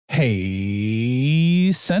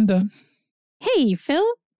Hey, Senda. Hey, Phil.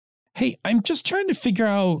 Hey, I'm just trying to figure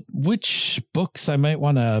out which books I might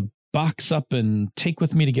want to box up and take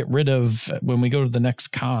with me to get rid of when we go to the next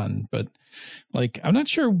con. But I'm not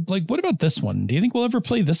sure, what about this one? Do you think we'll ever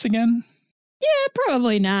play this again? Yeah,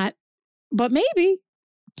 probably not. But maybe.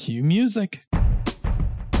 Cue music.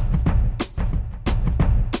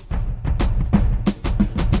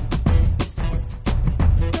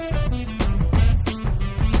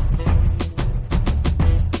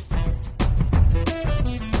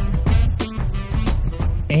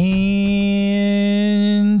 And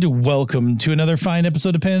welcome to another fine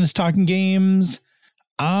episode of Pens Talking Games.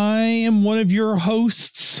 I am one of your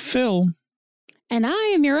hosts, Phil. And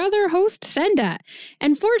I am your other host, Senda.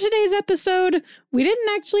 And for today's episode, we didn't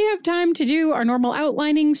actually have time to do our normal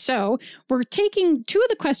outlining, so we're taking two of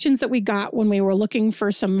the questions that we got when we were looking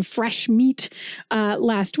for some fresh meat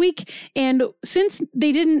last week. And since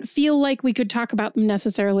they didn't feel like we could talk about them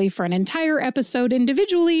necessarily for an entire episode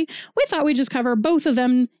individually, we thought we'd just cover both of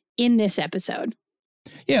them in this episode.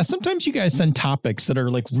 Yeah, sometimes you guys send topics that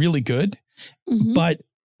are really good, but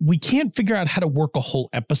we can't figure out how to work a whole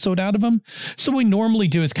episode out of them. So what we normally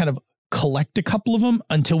do is kind of collect a couple of them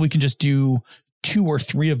until we can just do 2 or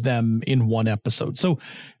 3 of them in one episode. So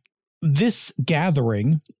this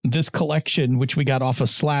gathering, this collection, which we got off of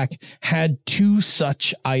Slack, had 2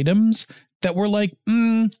 such items that were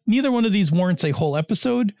neither one of these warrants a whole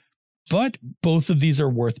episode, but both of these are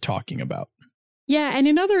worth talking about. Yeah, and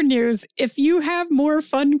in other news, if you have more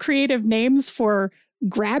fun, creative names for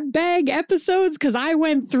grab bag episodes, because I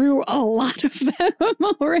went through a lot of them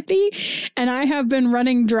already, and I have been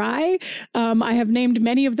running dry. I have named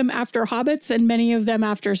many of them after Hobbits and many of them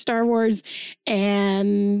after Star Wars,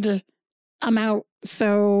 and I'm out.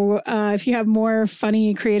 So if you have more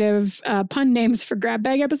funny, creative pun names for grab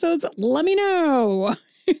bag episodes, let me know.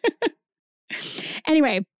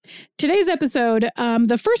 Anyway, today's episode,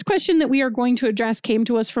 the first question that we are going to address came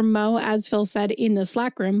to us from Mo, as Phil said, in the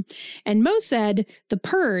Slack room. And Mo said, the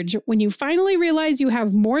purge, when you finally realize you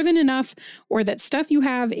have more than enough or that stuff you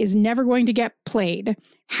have is never going to get played.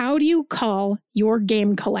 How do you call your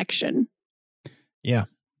game collection? Yeah,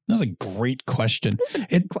 that's a great question. That's a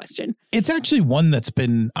good question. It's actually one that's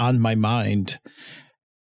been on my mind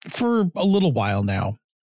for a little while now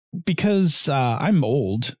because I'm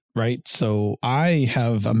old. Right. So I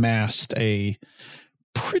have amassed a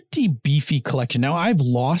pretty beefy collection. Now I've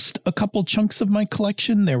lost a couple chunks of my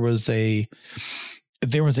collection. There was a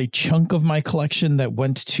chunk of my collection that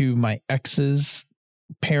went to my ex's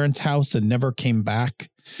parents' house and never came back,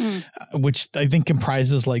 which I think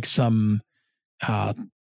comprises some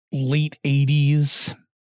late 80s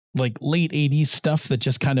stuff that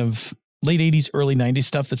just kind of late 80s, early 90s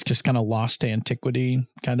stuff that's just kind of lost to antiquity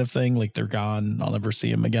kind of thing. They're gone. I'll never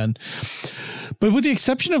see them again. But with the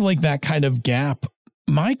exception of that kind of gap,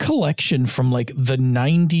 my collection from the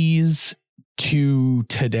 90s to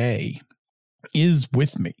today is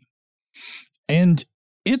with me. And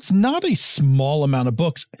it's not a small amount of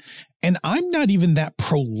books. And I'm not even that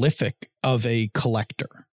prolific of a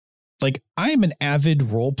collector. I am an avid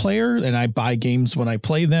role player and I buy games when I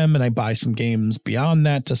play them, and I buy some games beyond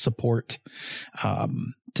that to support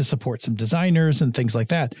some designers and things like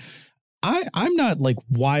that. I'm not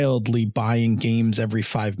wildly buying games every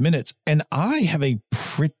 5 minutes, and I have a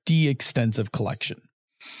pretty extensive collection.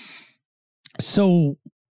 So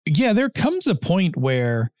yeah, there comes a point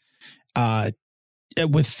where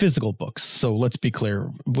with physical books, so let's be clear,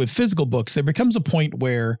 with physical books, there becomes a point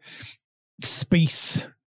where space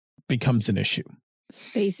becomes an issue.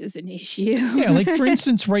 Space is an issue. Yeah, for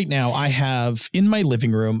instance, right now I have in my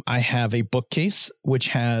living room, I have a bookcase which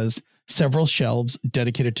has several shelves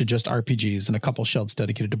dedicated to just RPGs and a couple shelves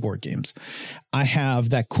dedicated to board games. I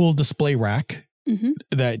have that cool display rack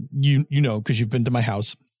that you know because you've been to my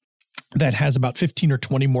house that has about 15 or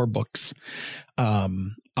 20 more books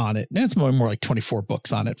on it. And it's more like 24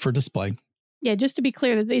 books on it for display. Yeah, just to be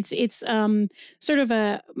clear, it's sort of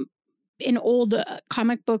an old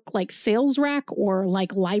comic book sales rack or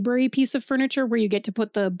library piece of furniture where you get to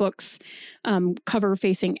put the books cover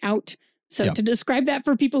facing out. So to describe that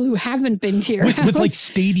for people who haven't been to your house. With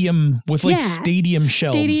stadium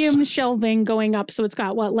shelves. Stadium shelving going up. So it's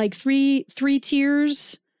got three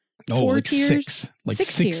tiers? 4 tiers?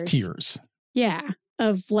 6 tiers. Yeah.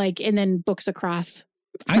 Of and then books across.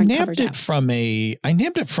 I nabbed it from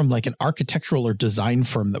an architectural or design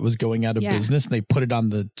firm that was going out of business, and they put it on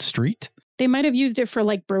the street. They might have used it for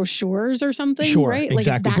brochures or something, sure, right?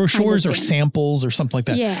 Exactly. Brochures or samples or something like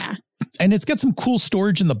that. Yeah. And it's got some cool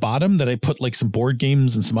storage in the bottom that I put some board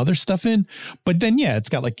games and some other stuff in. But then, it's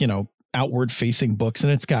got outward facing books,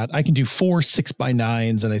 and I can do 4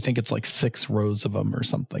 6x9s, and I think it's like 6 rows of them or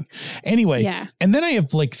something. Anyway, and then I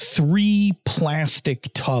have like 3 plastic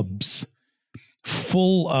tubs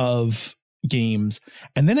full of games,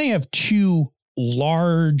 and then I have 2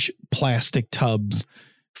 large plastic tubs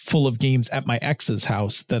full of games at my ex's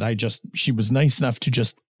house that she was nice enough to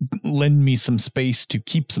just lend me some space to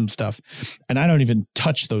keep some stuff. And I don't even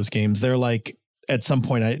touch those games. They're like, at some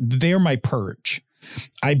point, they're my purge.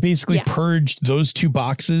 I basically purged those 2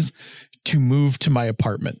 boxes to move to my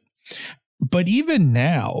apartment. But even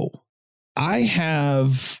now, I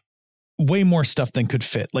have way more stuff than could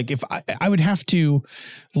fit. Like if I would have to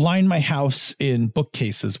line my house in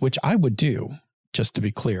bookcases, which I would do, just to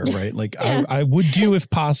be clear, right? Like I would do if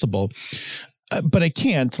possible. But I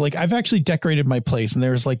can't. Like I've actually decorated my place, and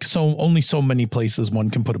there's like only so many places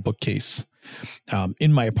one can put a bookcase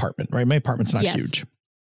in my apartment, right? My apartment's not huge.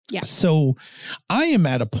 Yeah. So I am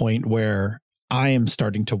at a point where I am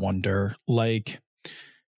starting to wonder, like,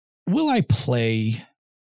 will I play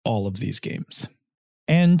all of these games?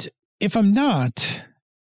 And if I'm not,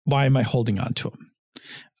 why am I holding on to them?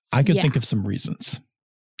 I could think of some reasons.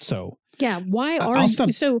 So why are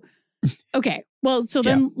you so? Okay. Well, so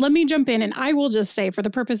then let me jump in, and I will just say, for the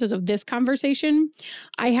purposes of this conversation,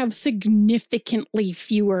 I have significantly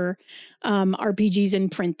fewer RPGs in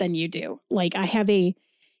print than you do. Like I have a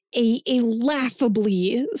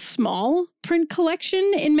laughably small print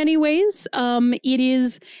collection in many ways. It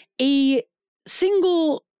is a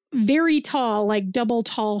single, very tall, like double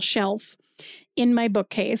tall shelf in my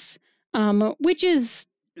bookcase, which is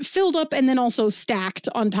filled up and then also stacked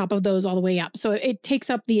on top of those all the way up. So it takes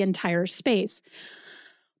up the entire space.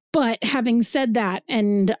 But having said that,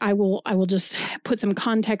 and I will just put some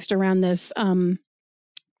context around this,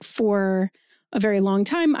 for a very long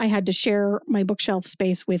time, I had to share my bookshelf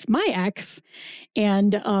space with my ex,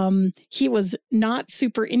 and he was not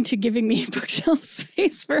super into giving me bookshelf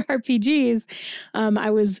space for RPGs. I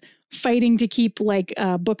was fighting to keep like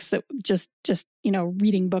books that just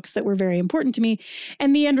reading books that were very important to me.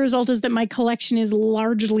 And the end result is that my collection is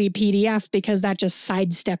largely PDF because that just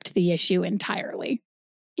sidestepped the issue entirely.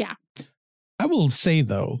 Yeah. I will say,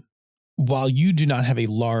 though, while you do not have a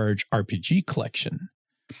large RPG collection,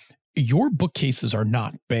 your bookcases are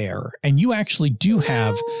not bare, and you actually do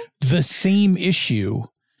have the same issue.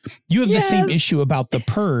 You have the same issue about The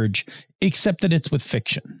Purge, except that it's with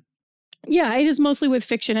fiction. Yeah, it is mostly with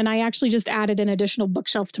fiction, and I actually just added an additional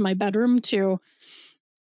bookshelf to my bedroom to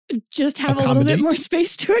just have a little bit more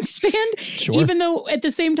space to expand. Sure. Even though at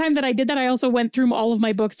the same time that I did that, I also went through all of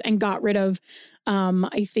my books and got rid of,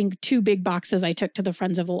 I think, 2 big boxes I took to the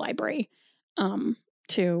Friends of the Library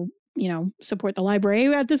to, support the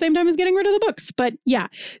library at the same time as getting rid of the books. But yeah,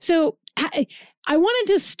 so I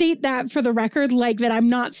wanted to state that for the record, like that I'm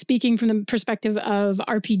not speaking from the perspective of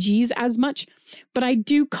RPGs as much, but I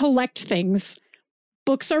do collect things.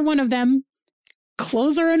 Books are one of them.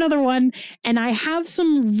 Clothes are another one. And I have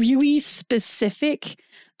some really specific,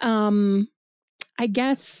 I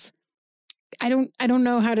guess, I don't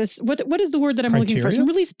know how to, what is the word that I'm looking for? Some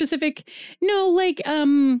really specific,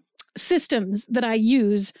 systems that I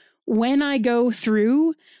use when I go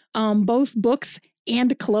through both books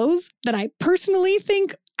and clothes that I personally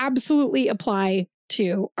think absolutely apply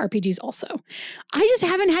to RPGs also. I just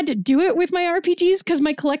haven't had to do it with my RPGs because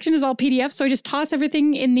my collection is all PDF. So I just toss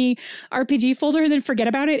everything in the RPG folder and then forget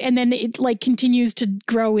about it. And then it like continues to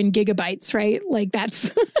grow in gigabytes, right? Like that's.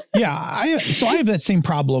 Yeah. I have that same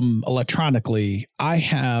problem electronically. I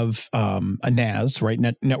have a NAS, right?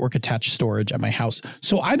 Network attached storage at my house.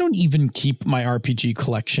 So I don't even keep my RPG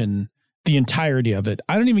collection, the entirety of it.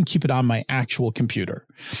 I don't even keep it on my actual computer.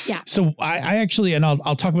 Yeah. So I actually, and I'll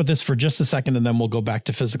talk about this for just a second, and then we'll go back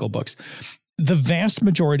to physical books. The vast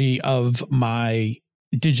majority of my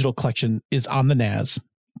digital collection is on the NAS,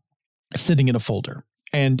 sitting in a folder,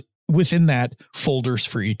 and within that, folders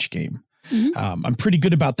for each game. Mm-hmm. I'm pretty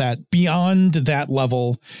good about that. Beyond that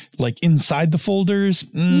level, like inside the folders,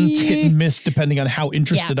 it's hit and miss depending on how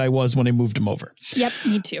interested I was when I moved them over. Yep,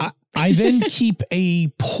 me too. I then keep a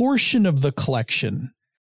portion of the collection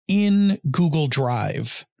in Google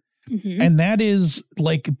Drive. Mm-hmm. And that is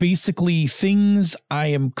like basically things I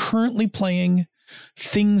am currently playing,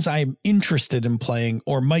 things I'm interested in playing,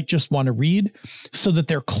 or might just want to read so that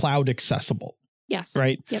they're cloud accessible. Yes.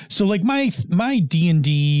 Right. Yep. So like my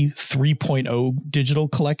D&D 3.0 digital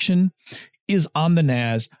collection is on the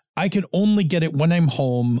NAS. I can only get it when I'm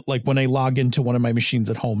home, like when I log into one of my machines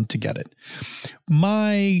at home to get it.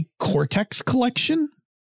 My Cortex collection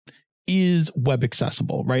is web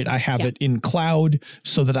accessible, right? I have it in cloud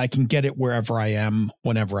so that I can get it wherever I am,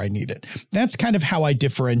 whenever I need it. That's kind of how I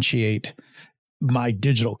differentiate my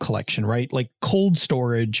digital collection, right? Like cold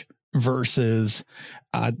storage versus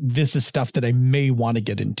this is stuff that I may want to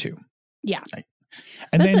get into. Yeah. Right?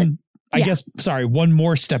 And then I guess, one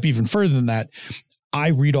more step even further than that. I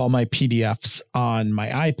read all my PDFs on my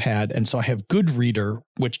iPad. And so I have Goodreader,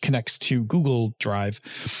 which connects to Google Drive.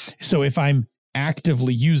 So if I'm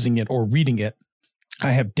actively using it or reading it,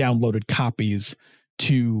 I have downloaded copies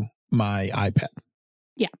to my iPad.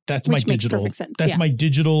 Yeah. That's my digital. That's my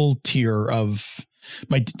digital tier of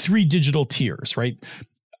my 3 digital tiers, right?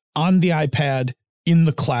 On the iPad, in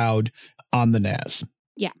the cloud, on the NAS.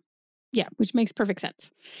 Yeah. Yeah. Which makes perfect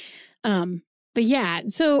sense. But yeah,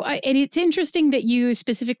 so and it's interesting that you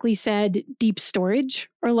specifically said deep storage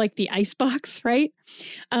or like the icebox, right?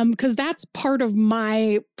 Because that's part of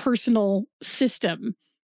my personal system,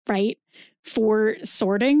 right? For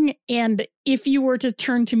sorting. And if you were to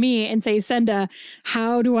turn to me and say, Senda,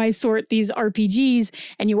 how do I sort these RPGs?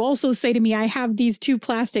 And you also say to me, I have these 2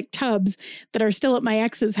 plastic tubs that are still at my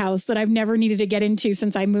ex's house that I've never needed to get into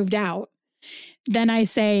since I moved out. Then I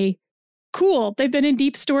say, cool, they've been in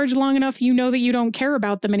deep storage long enough, you know that you don't care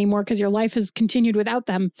about them anymore because your life has continued without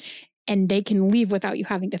them, and they can leave without you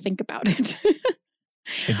having to think about it.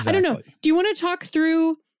 Exactly. I don't know. Do you want to talk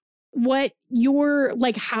through what you're,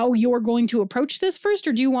 like, how you're going to approach this first,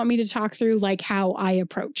 or do you want me to talk through, like, how I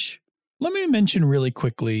approach? Let me mention really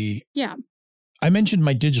quickly. Yeah. I mentioned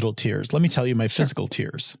my digital tiers. Let me tell you my physical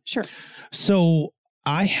tiers. Sure. So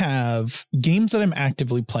I have games that I'm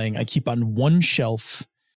actively playing. I keep on one shelf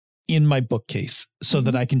in my bookcase so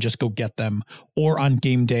that I can just go get them, or on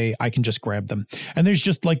game day, I can just grab them. And there's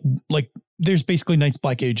just like there's basically Knights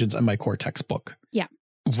Black Agents and my Cortex book. Yeah.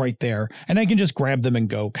 Right there. And I can just grab them and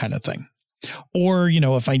go kind of thing. Or,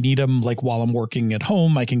 if I need them, like while I'm working at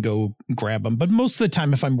home, I can go grab them. But most of the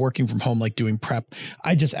time, if I'm working from home, like doing prep,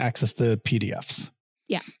 I just access the PDFs.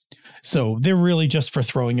 Yeah. So they're really just for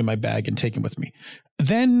throwing in my bag and taking with me.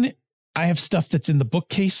 Then I have stuff that's in the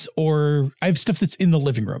bookcase, or I have stuff that's in the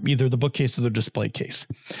living room, either the bookcase or the display case.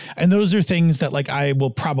 And those are things that like I will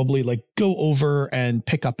probably like go over and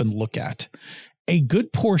pick up and look at. A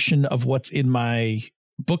good portion of what's in my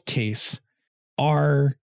bookcase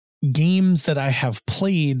are games that I have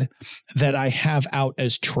played that I have out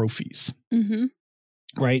as trophies. Mm-hmm.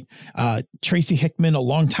 Right. Tracy Hickman a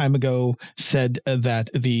long time ago said that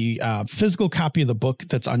the physical copy of the book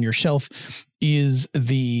that's on your shelf is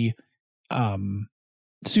the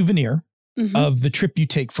souvenir of the trip you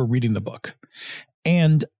take for reading the book.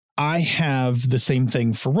 And I have the same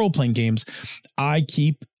thing for role-playing games. I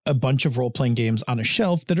keep a bunch of role-playing games on a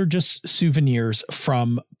shelf that are just souvenirs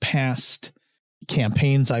from past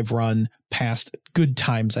campaigns I've run, past good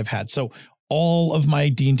times I've had. So all of my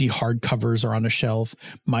D&D hardcovers are on a shelf.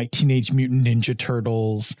 My Teenage Mutant Ninja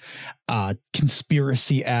Turtles,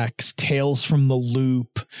 Conspiracy X, Tales from the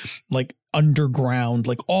Loop, like Underground,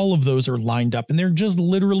 like all of those are lined up, and they're just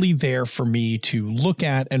literally there for me to look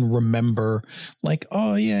at and remember, like,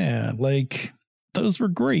 oh yeah, like those were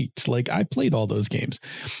great. Like I played all those games.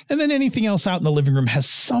 And then anything else out in the living room has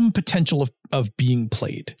some potential of being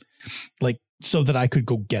played, like so that I could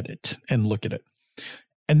go get it and look at it.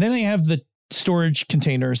 And then I have the storage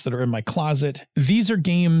containers that are in my closet. These are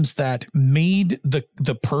games that made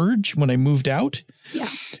the purge when I moved out. Yeah.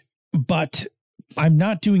 But I'm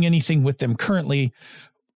not doing anything with them currently,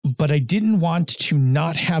 but I didn't want to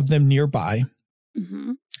not have them nearby,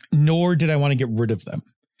 nor did I want to get rid of them.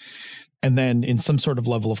 And then in some sort of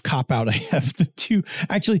level of cop-out, I have the 2.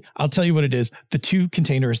 Actually, I'll tell you what it is. The 2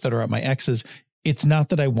 containers that are at my ex's, it's not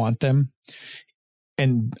that I want them.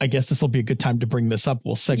 And I guess this will be a good time to bring this up.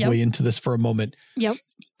 We'll segue into this for a moment. Yep.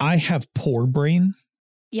 I have poor brain.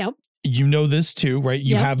 Yep. You know this too, right?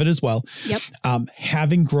 You have it as well. Yep.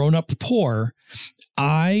 Having grown up poor,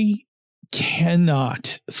 I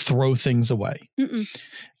cannot throw things away.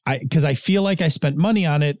 Because I feel like I spent money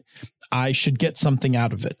on it. I should get something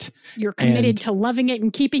out of it. You're committed to loving it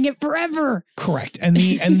and keeping it forever. Correct. And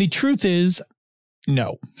the truth is,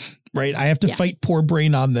 no, right? I have to fight poor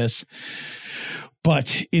brain on this.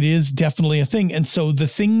 But it is definitely a thing. And so the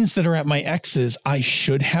things that are at my ex's, I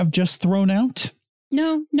should have just thrown out.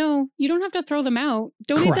 No, you don't have to throw them out.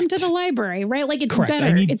 Donate them to the library, right? Like it's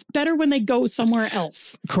better. It's better when they go somewhere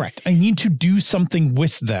else. Correct. I need to do something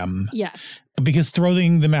with them. Yes. Because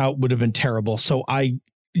throwing them out would have been terrible. So I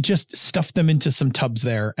just stuffed them into some tubs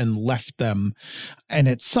there and left them. And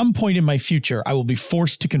at some point in my future, I will be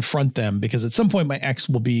forced to confront them because at some point my ex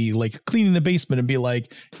will be like cleaning the basement and be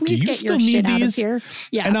like, Please do you get still your need shit out of these? here.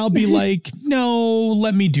 Yeah. And I'll be like, no,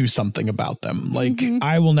 let me do something about them. Like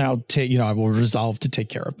I will now take, I will resolve to take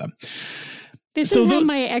care of them. This is how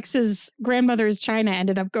my ex's grandmother's china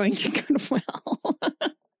ended up going to Goodwill.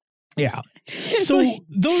 Yeah. So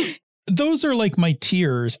those are like my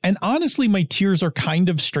tiers. And honestly, my tiers are kind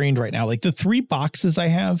of strained right now. Like the 3 boxes I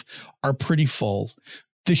have are pretty full.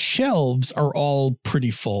 The shelves are all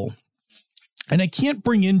pretty full. And I can't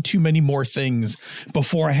bring in too many more things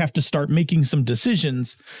before I have to start making some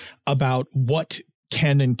decisions about what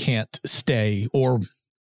can and can't stay or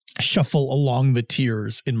shuffle along the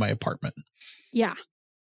tiers in my apartment. Yeah.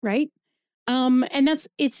 Right. And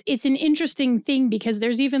it's an interesting thing because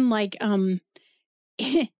there's even like,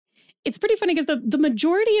 it's pretty funny because the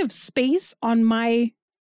majority of space on my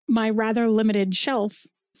rather limited shelf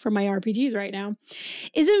for my RPGs right now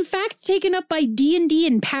is in fact taken up by D&D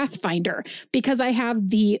and Pathfinder because I have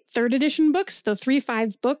the 3rd edition books, the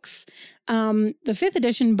 3.5 books, the 5th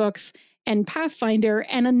edition books, and Pathfinder,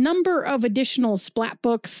 and a number of additional splat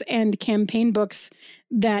books and campaign books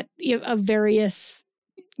that of various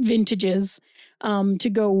vintages to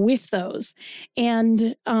go with those.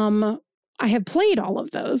 And I have played all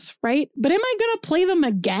of those, right? But am I going to play them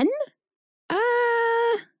again?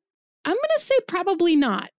 I'm going to say probably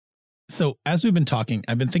not. So as we've been talking,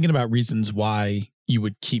 I've been thinking about reasons why you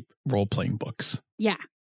would keep role-playing books. Yeah.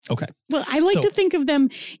 Okay. Well, I like to think of them,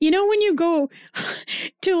 when you go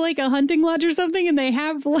to like a hunting lodge or something and they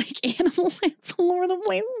have like animal lands all over the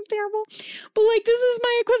place. It's terrible. But like, this is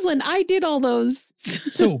my equivalent. I did all those.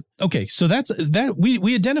 So that's that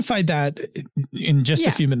we identified that in just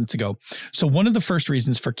a few minutes ago. So one of the first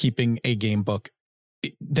reasons for keeping a game book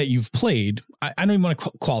that you've played, I don't even want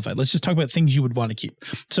to qualify. Let's just talk about things you would want to keep.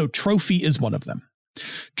 So trophy is one of them.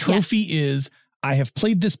 Trophy is, I have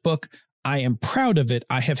played this book. I am proud of it.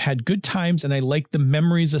 I have had good times and I like the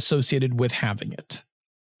memories associated with having it.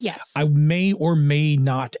 Yes. I may or may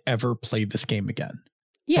not ever play this game again.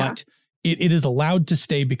 Yeah. But it is allowed to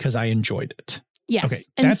stay because I enjoyed it. Yes. Okay.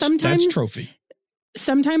 And That's trophy.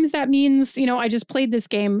 Sometimes that means, I just played this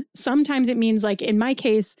game. Sometimes it means, like in my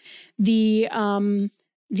case, the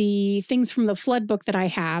things from the Flood book that I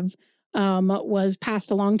have was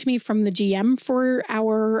passed along to me from the GM for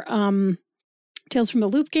our Tales from the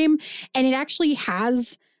Loop game. And it actually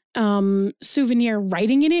has souvenir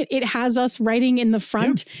writing in it. It has us writing in the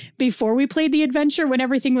front before we played the adventure when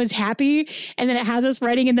everything was happy. And then it has us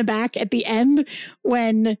writing in the back at the end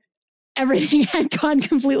when everything had gone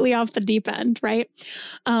completely off the deep end. Right.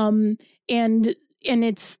 And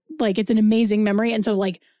it's like, it's an amazing memory. And so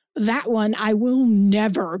like that one, I will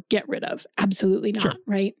never get rid of. Absolutely not. Sure.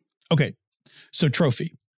 Right. Okay. So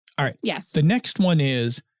trophy. All right. Yes. The next one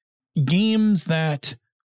is games that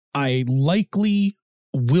I likely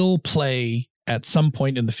will play at some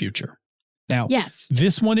point in the future. Now, yes,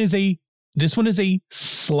 this one is a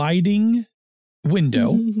sliding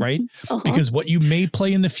window, right? Because what you may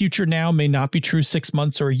play in the future now may not be true 6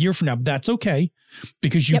 months or a year from now. But that's okay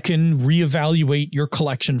because you can reevaluate your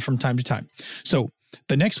collection from time to time. So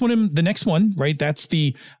the next one, right? That's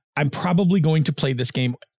I'm probably going to play this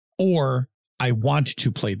game or I want to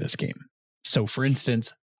play this game. So for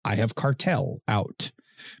instance, I have Cartel out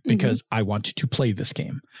because I want to play this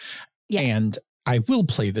game. Yes. And I will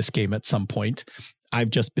play this game at some point. I've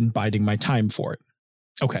just been biding my time for it.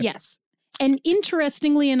 Okay. Yes. And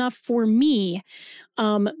interestingly enough for me,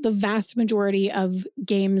 the vast majority of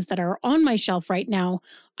games that are on my shelf right now,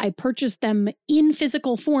 I purchased them in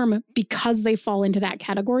physical form because they fall into that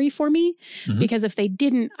category for me. Because if they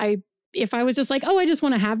didn't, if I was just like, oh, I just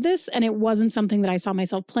want to have this, and it wasn't something that I saw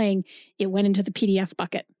myself playing, it went into the PDF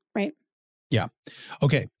bucket, right? Yeah.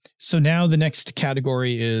 Okay. So now the next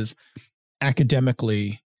category is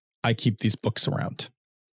academically, I keep these books around.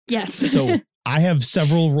 Yes. So I have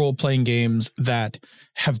several role-playing games that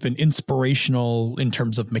have been inspirational in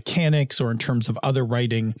terms of mechanics or in terms of other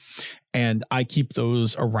writing, and I keep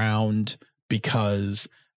those around because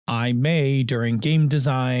I may, during game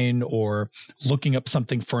design or looking up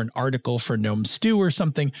something for an article for Gnome Stew or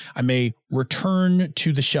something, I may return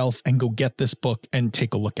to the shelf and go get this book and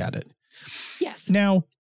take a look at it. Yes. Now,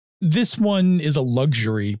 this one is a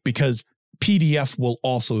luxury because PDF will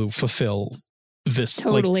also fulfill this.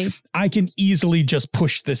 Totally. Like, I can easily just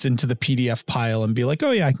push this into the PDF pile and be like,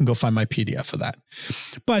 oh yeah, I can go find my PDF of that.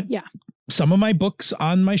 But some of my books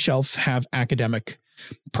on my shelf have academic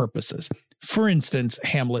purposes. For instance,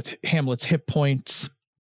 Hamlet's Hit Points.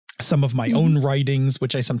 some of my own writings,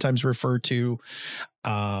 which I sometimes refer to.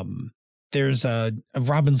 There's a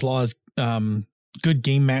Robin's Law's good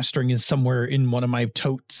game mastering is somewhere in one of my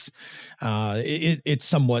totes. It's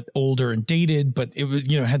somewhat older and dated, but it was,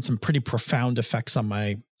 had some pretty profound effects on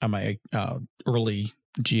my early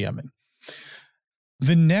GMing.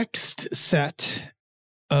 The next set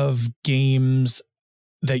of games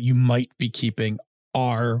that you might be keeping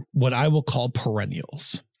are what I will call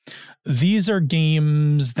perennials. These are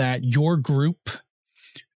games that your group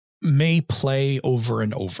may play over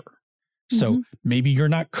and over. So maybe you're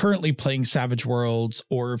not currently playing Savage Worlds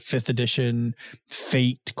or 5th edition,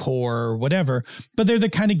 Fate, Core, whatever, but they're the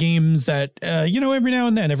kind of games that, every now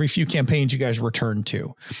and then, every few campaigns you guys return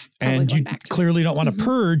to. And you clearly don't want to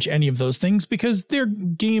purge any of those things because they're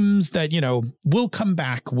games that, will come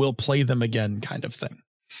back, we'll play them again kind of thing.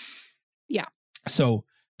 Yeah. So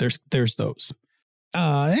there's those.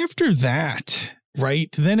 After that, right,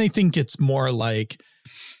 then I think it's more like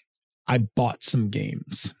I bought some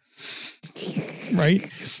games. Right.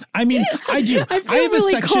 I mean, I do. I feel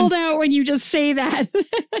really called out when you just say that.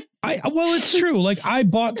 Well, it's true. Like I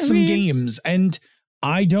bought some games and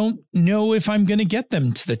I don't know if I'm going to get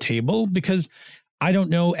them to the table because I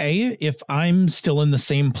don't know, if I'm still in the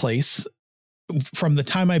same place from the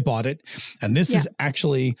time I bought it. And this is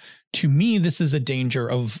actually, to me, this is a danger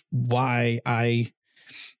of why I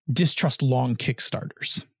distrust long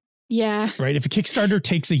Kickstarters. Yeah. Right. If a Kickstarter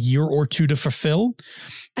takes a year or two to fulfill,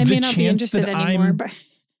 I may not be interested anymore. But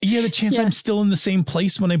the chance I'm still in the same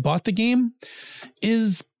place when I bought the game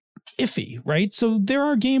is iffy. Right. So there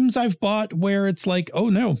are games I've bought where it's like, oh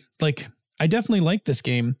no, like I definitely like this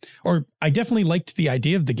game, or I definitely liked the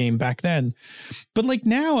idea of the game back then. But like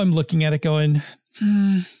now I'm looking at it going,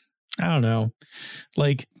 I don't know.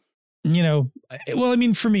 Like, well, I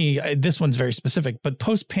mean, for me, this one's very specific, but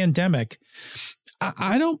post-pandemic,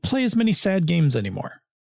 I don't play as many sad games anymore.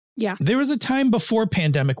 Yeah. There was a time before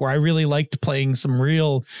pandemic where I really liked playing some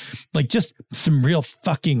real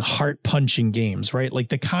fucking heart punching games, right? Like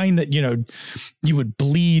the kind that, you would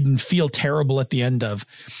bleed and feel terrible at the end of.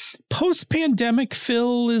 Post-pandemic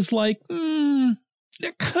Phil is like, I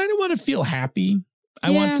kind of want to feel happy.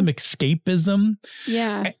 I want some escapism.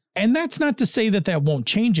 Yeah. And that's not to say that won't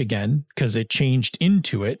change again, because it changed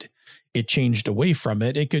into it. It changed away from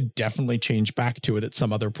it. It could definitely change back to it at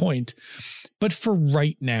some other point. But for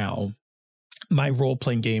right now, my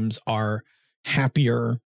role-playing games are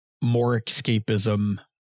happier, more escapism,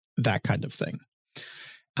 that kind of thing.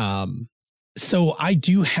 So I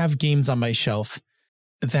do have games on my shelf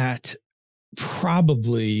that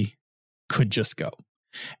probably could just go.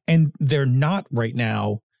 And they're not right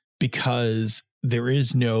now because there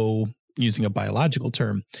is no, using a biological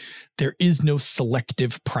term, there is no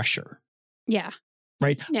selective pressure. Yeah.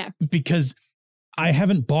 Right? Yeah. Because I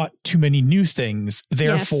haven't bought too many new things.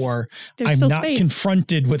 Therefore, I'm not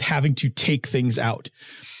confronted with having to take things out.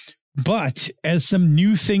 But as some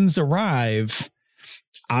new things arrive,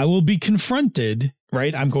 I will be confronted,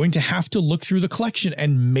 right? I'm going to have to look through the collection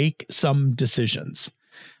and make some decisions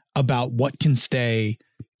about what can stay,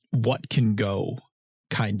 what can go,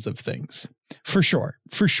 kinds of things. For sure.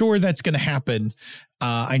 For sure, that's going to happen.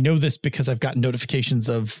 I know this because I've gotten notifications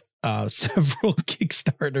of several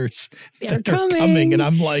Kickstarters that are coming. And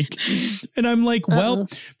I'm like, well,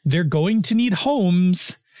 they're going to need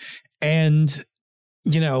homes. And,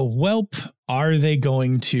 are they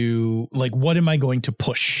going to, like, what am I going to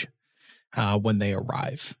push when they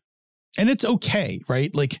arrive? And it's okay,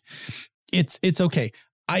 right? Like, it's okay.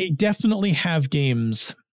 I definitely have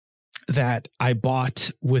games that I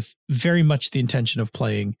bought with very much the intention of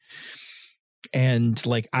playing. And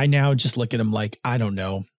like, I now just look at them like, I don't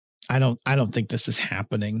know. I don't think this is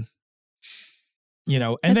happening, and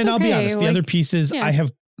that's then I'll be honest. The other pieces, I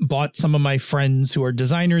have bought some of my friends who are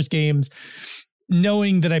designers games,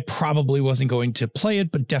 knowing that I probably wasn't going to play it,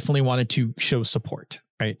 but definitely wanted to show support.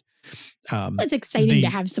 Right. It's exciting to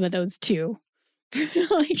have some of those too.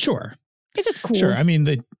 Sure. It's just cool. Sure. I mean,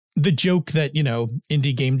 the joke that,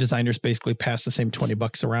 indie game designers basically pass the same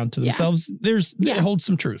 $20 around to themselves. It holds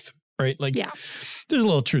some truth. Right. Like, there's a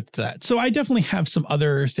little truth to that. So I definitely have some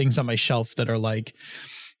other things on my shelf that are like,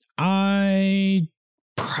 I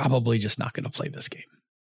probably just not going to play this game.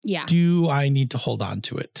 Yeah. Do I need to hold on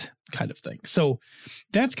to it kind of thing? So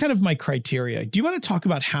that's kind of my criteria. Do you want to talk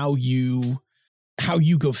about how you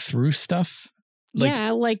go through stuff?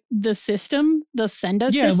 Like the system, the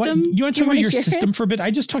Senda system. You want to talk about your system for a bit?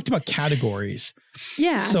 I just talked about categories.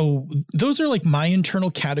 Yeah. So those are like my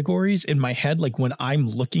internal categories in my head. Like when I'm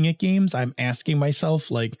looking at games, I'm asking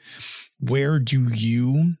myself, like, where do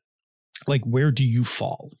you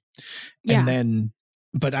fall? Yeah. And then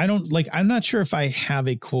but I'm not sure if I have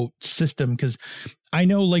a quote system, because I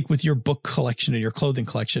know like with your book collection and your clothing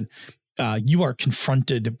collection, you are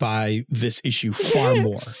confronted by this issue far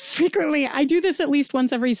more frequently. I do this at least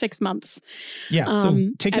once every 6 months. Yeah.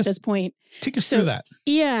 So this point, take us through that.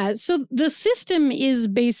 Yeah. So the system is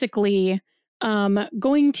basically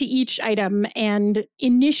going to each item and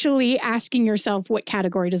initially asking yourself, what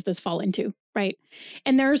category does this fall into? Right.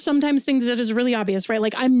 And there are sometimes things that is really obvious, right?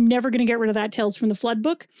 Like I'm never going to get rid of that Tales from the Flood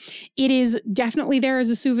book. It is definitely there as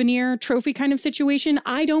a souvenir trophy kind of situation.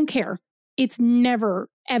 I don't care. It's never,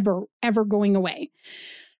 ever, ever going away.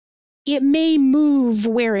 It may move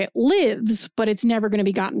where it lives, but it's never going to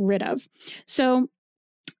be gotten rid of. So,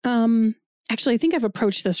 actually, I think I've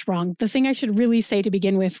approached this wrong. The thing I should really say to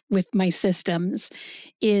begin with my systems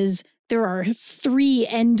is there are 3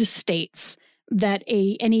 end states that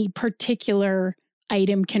any particular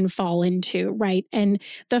item can fall into, right? And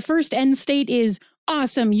the first end state is,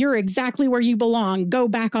 awesome, you're exactly where you belong. Go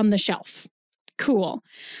back on the shelf. Cool.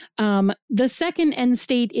 The second end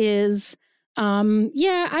state is,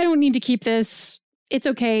 yeah, I don't need to keep this. It's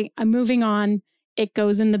okay. I'm moving on. It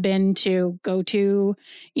goes in the bin to go to,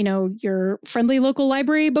 your friendly local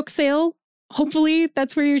library book sale. Hopefully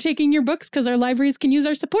that's where you're taking your books, because our libraries can use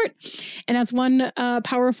our support. And that's one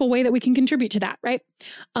powerful way that we can contribute to that, right?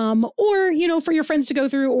 Or, for your friends to go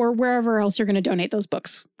through, or wherever else you're going to donate those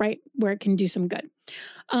books, right? Where it can do some good.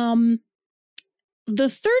 The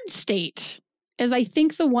third state is, I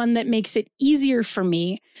think, the one that makes it easier for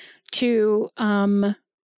me to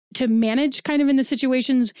manage kind of in the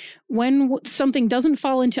situations when something doesn't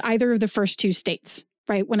fall into either of the first 2 states,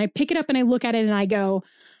 right? When I pick it up and I look at it and I go,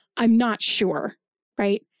 I'm not sure,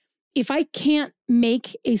 right? If I can't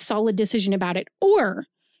make a solid decision about it, or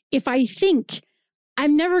if I think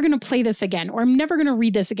I'm never going to play this again, or I'm never going to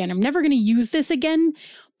read this again, I'm never going to use this again,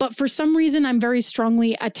 but for some reason I'm very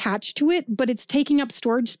strongly attached to it, but it's taking up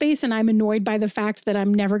storage space and I'm annoyed by the fact that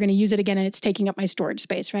I'm never going to use it again and it's taking up my storage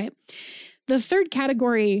space, right? The third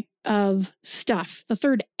category of stuff, the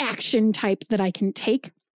third action type that I can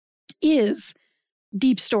take is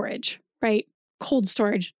deep storage, right? Cold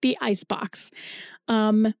storage, the ice box.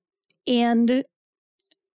 And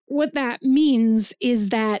what that means is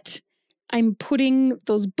that I'm putting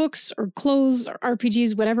those books or clothes or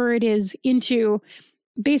RPGs, whatever it is, into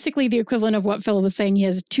basically the equivalent of what Phil was saying. He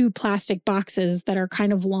has 2 plastic boxes that are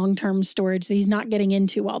kind of long-term storage that he's not getting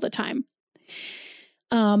into all the time.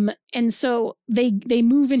 And so they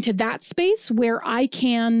move into that space where I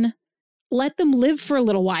can let them live for a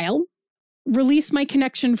little while, release my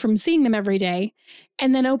connection from seeing them every day,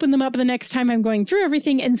 and then open them up the next time I'm going through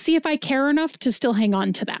everything and see if I care enough to still hang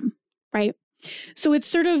on to them, right? So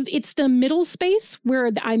it's the middle space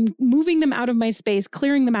where I'm moving them out of my space,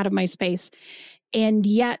 clearing them out of my space, and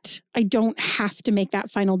yet I don't have to make that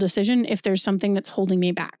final decision if there's something that's holding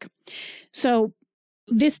me back. So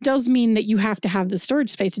this does mean that you have to have the storage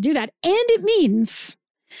space to do that. And it means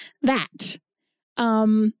that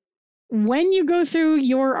when you go through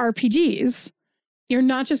your RPGs, you're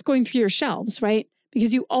not just going through your shelves, right?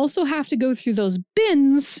 Because you also have to go through those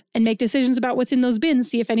bins and make decisions about what's in those bins,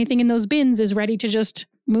 see if anything in those bins is ready to just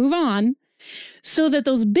move on, so that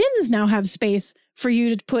those bins now have space for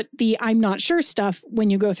you to put the I'm not sure stuff when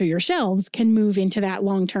you go through your shelves can move into that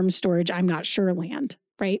long-term storage I'm not sure land,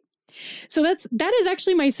 right? So that is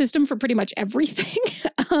actually my system for pretty much everything,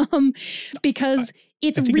 because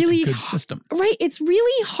it's really a good system, right? It's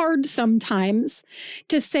really hard sometimes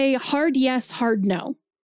to say hard yes, hard no.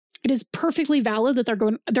 It is perfectly valid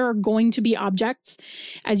that there are going to be objects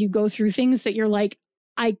as you go through things that you're like,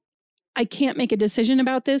 I can't make a decision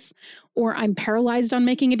about this, or I'm paralyzed on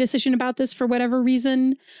making a decision about this for whatever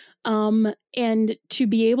reason. And to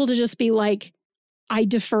be able to just be like, I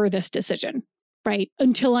defer this decision, right?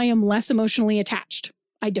 Until I am less emotionally attached.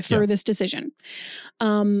 I defer this decision,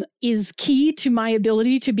 is key to my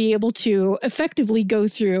ability to be able to effectively go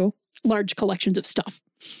through large collections of stuff.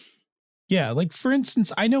 Yeah. Like, for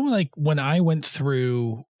instance, I know like when I went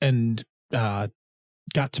through and got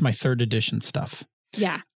to my 3rd edition stuff.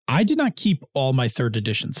 Yeah. I did not keep all my 3rd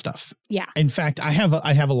edition stuff. Yeah. In fact, I have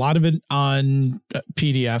a lot of it on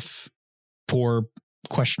PDF for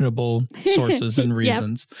questionable sources and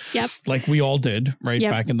reasons. Yep. Like we all did, right?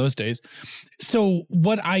 Yep. Back in those days. So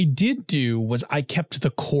what I did do was I kept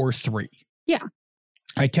the core 3. Yeah.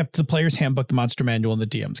 I kept the Player's Handbook, the Monster Manual, and the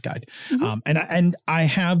DM's Guide. Mm-hmm. And I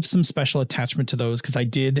have some special attachment to those because I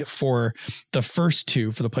did for the first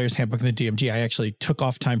 2, for the Player's Handbook and the DMG. I actually took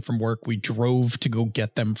off time from work. We drove to go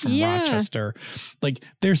get them from Rochester. Like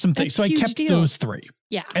there's some things. So I kept those 3.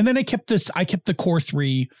 Yeah. And then I kept the core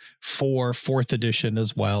 3 for 4th edition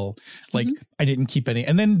as well. Like I didn't keep any.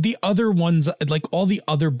 And then the other ones, like all the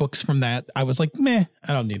other books from that, I was like, meh,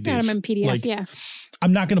 I don't need these. Got them in PDF, like, yeah.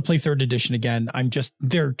 I'm not going to play 3rd edition again.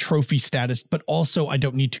 They're trophy status, but also I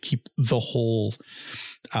don't need to keep the whole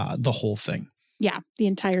thing. Yeah, the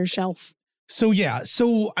entire shelf. So yeah,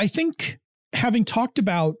 so I think having talked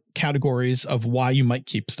about categories of why you might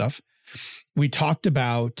keep stuff, we've talked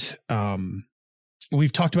about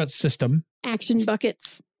system. Action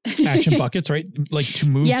buckets. Action buckets, right? Like to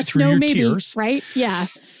move through your tiers. Right? Yeah.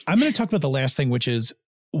 I'm going to talk about the last thing, which is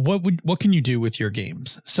what can you do with your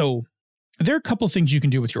games? So there are a couple of things you can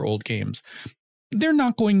do with your old games. They're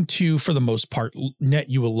not going to, for the most part, net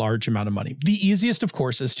you a large amount of money. The easiest, of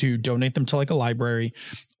course, is to donate them to like a library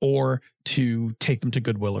or to take them to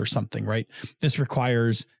Goodwill or something, right? This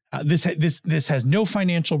requires this has no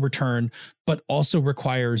financial return, but also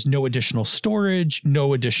requires no additional storage,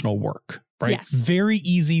 no additional work, right? Yes. Very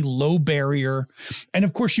easy, low barrier. And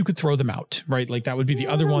of course you could throw them out, right? Like that would be the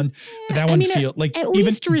other one, but that one feel like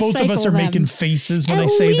even both of us are making faces when I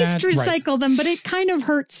say that. At least recycle them, but it kind of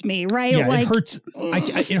hurts me, right? Yeah, like, it hurts.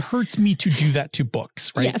 It hurts me to do that to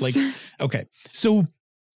books, right? Yes. Like, okay. So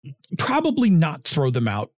probably not throw them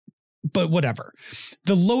out, but whatever.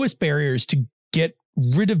 The lowest barrier is to get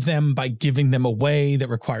rid of them by giving them away. That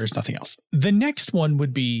requires nothing else. The next one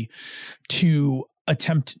would be to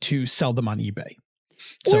attempt to sell them on eBay.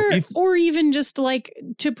 So or even just like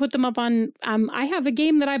to put them up on, I have a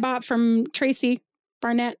game that I bought from Tracy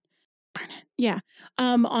Barnett. Yeah.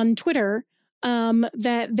 On Twitter,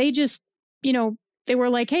 that they just, they were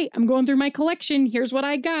like, hey, I'm going through my collection. Here's what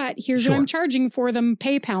I got. Here's what I'm charging for them.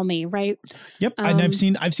 PayPal me, right? Yep. And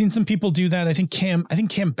I've seen some people do that. I think Cam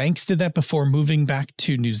Banks did that before moving back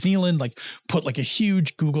to New Zealand, like put like a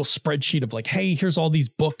huge Google spreadsheet of like, hey, here's all these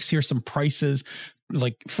books. Here's some prices,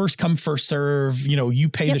 like first come, first serve, you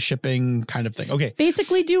pay the shipping kind of thing. Okay.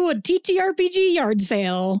 Basically do a TTRPG yard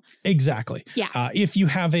sale. Exactly. Yeah. If you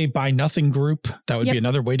have a buy nothing group, that would be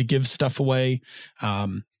another way to give stuff away.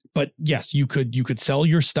 But yes, you could sell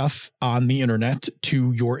your stuff on the internet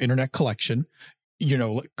to your internet collection,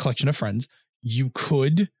 collection of friends. You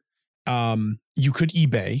could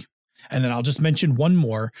eBay. And then I'll just mention one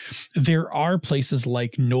more. There are places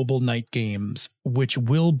like Noble Knight Games, which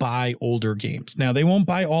will buy older games. Now they won't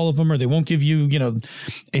buy all of them, or they won't give you,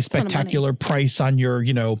 a spectacular price on your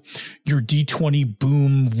D20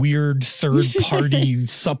 Boom weird third party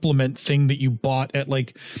supplement thing that you bought at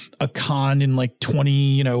like a con in like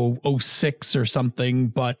 2006 or something.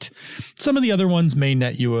 But some of the other ones may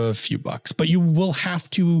net you a few bucks, but you will have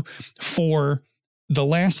to, for the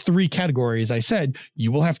last 3 categories I said,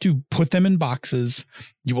 you will have to put them in boxes.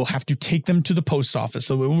 You will have to take them to the post office.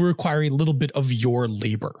 So it will require a little bit of your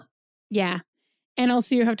labor. Yeah. And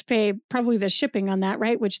also you have to pay probably the shipping on that,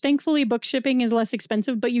 right? Which thankfully book shipping is less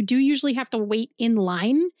expensive, but you do usually have to wait in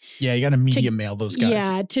line. Yeah, you got to media mail those guys.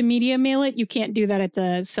 Yeah, to media mail it. You can't do that at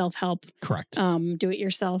the self-help. Correct. Do it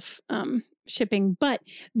yourself. Shipping. But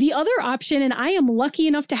the other option, and I am lucky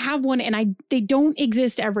enough to have one, and they don't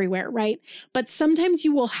exist everywhere, right? But sometimes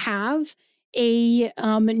you will have a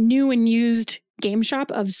new and used game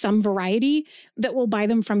shop of some variety that will buy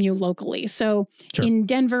them from you locally. So in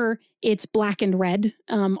Denver, it's Black and Red,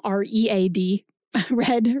 READ,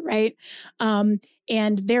 Red, right?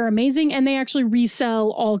 And they're amazing, and they actually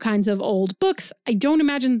resell all kinds of old books. I don't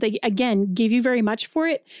imagine they, again, give you very much for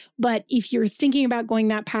it, but if you're thinking about going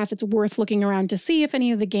that path, it's worth looking around to see if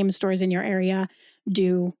any of the game stores in your area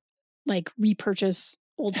do like repurchase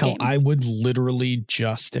old games. I would literally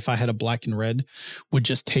just, if I had a Black and Red, would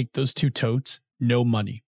just take those 2 totes, no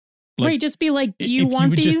money. Like, right, just be like, do you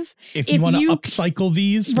want these? If you want to upcycle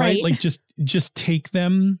these, right? Like just take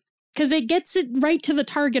them. Because it gets it right to the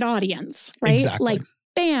target audience, right? Exactly. Like,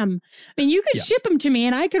 bam. I mean, you could ship them to me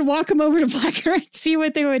and I could walk them over to Black and Red, see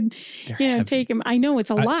what they would, take them. I know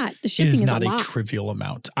it's a lot. The shipping is a lot. It is not a trivial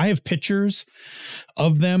amount. I have pictures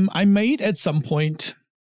of them. I might at some point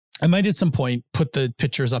put the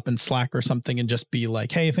pictures up in Slack or something and just be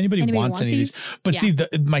like, hey, if anybody wants any of these. But see,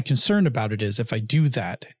 my concern about it is if I do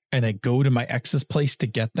that and I go to my ex's place to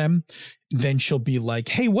get them, then she'll be like,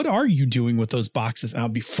 hey, what are you doing with those boxes? And I'll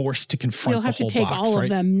be forced to confront the whole box. You'll have to take all of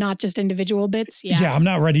them, not just individual bits. Yeah, I'm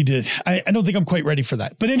not ready to, I don't think I'm quite ready for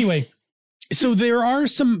that. But anyway, so there are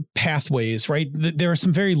some pathways, right? There are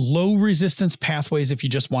some very low resistance pathways if you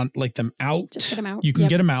just want them out. Just get them out. You can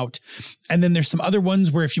get them out. And then there's some other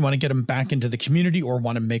ones where if you want to get them back into the community or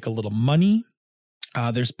want to make a little money,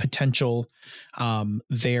 there's potential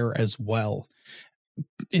there as well.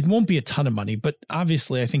 it won't be a ton of money, but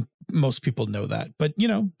obviously I think most people know that. But,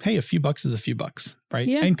 hey, a few bucks is a few bucks, right?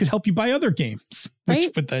 Yeah. And could help you buy other games, which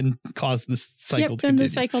Right. would then cause this cycle to then continue.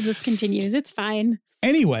 the cycle just continues. It's fine.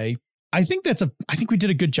 Anyway, I think we did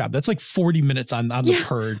a good job. That's like 40 minutes on the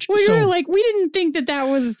purge. We were like, we didn't think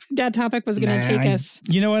that topic was going to take us.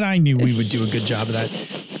 You know what? I knew we would do a good job of that.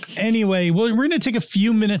 Anyway, we're going to take a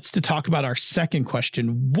few minutes to talk about our second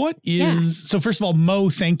question. So first of all, Mo,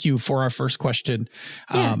 thank you for our first question.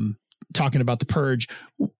 Talking about the purge.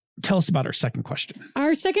 Tell us about our second question.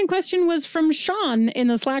 Our second question was from Sean in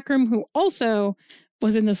the Slack room, who also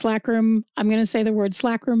was in the Slack room. I'm going to say the word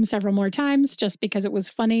Slack room several more times just because it was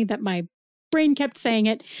funny that my brain kept saying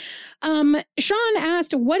it. Sean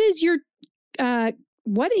asked, what is your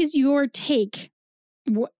take?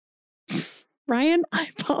 Ryan, I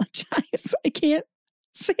apologize. I can't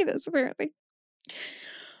say this apparently.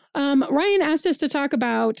 Ryan asked us to talk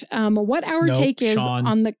about what our take is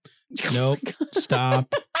on the... Nope.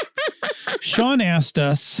 Stop. Sean asked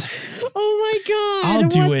us. Oh my God. I'll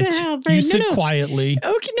do it. You sit quietly.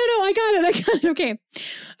 Okay. No, I got it. Okay.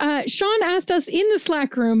 Sean asked us in the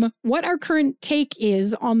Slack room what our current take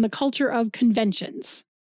is on the culture of conventions.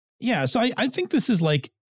 Yeah. So I think this is I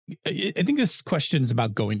think this question is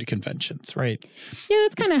about going to conventions, right? Yeah,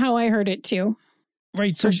 that's kind of how I heard it too.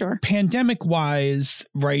 Right. So for sure. Pandemic wise,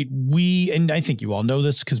 right. And I think you all know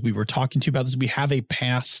this because we were talking to you about this. We have a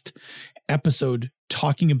past episode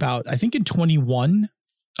talking about, I think in 21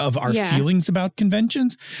 of our feelings about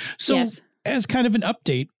conventions. So as kind of an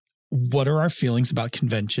update, what are our feelings about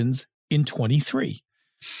conventions in 23?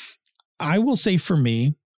 I will say for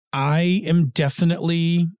me, I'm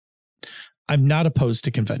not opposed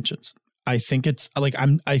to conventions. I think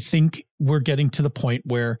I think we're getting to the point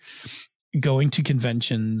where going to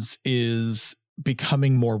conventions is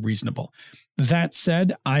becoming more reasonable. That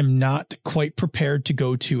said, I'm not quite prepared to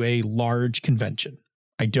go to a large convention.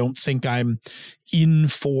 I don't think I'm in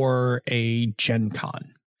for a Gen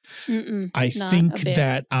Con. I think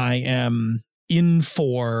that I am in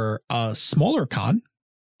for a smaller con.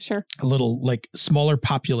 Sure. A little smaller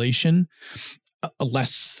population,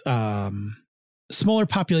 smaller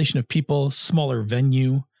population of people, smaller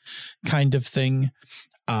venue kind of thing.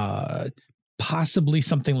 Possibly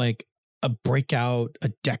something like a Breakout, a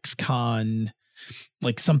DexCon,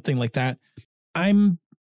 something like that. I'm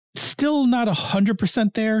still not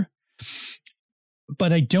 100% there,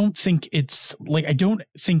 but I don't think it's I don't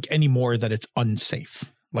think anymore that it's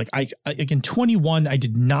unsafe. In 21, I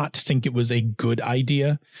did not think it was a good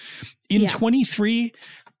idea. In 23,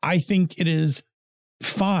 I think it is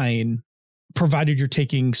fine, provided you're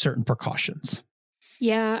taking certain precautions.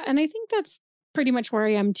 Yeah, and I think that's pretty much where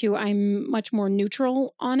I am too. I'm much more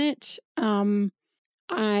neutral on it. I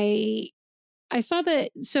saw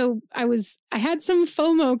that. So I had some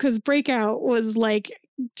FOMO because Breakout was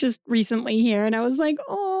just recently here, and I was like,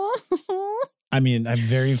 oh. I mean, I have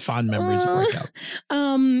very fond memories of Breakout.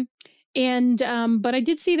 But I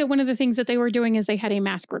did see that one of the things that they were doing is they had a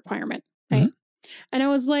mask requirement, right? Mm-hmm. And I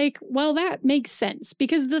was like, well, that makes sense,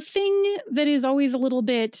 because the thing that is always a little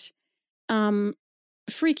bit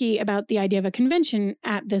freaky about the idea of a convention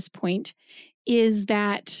at this point is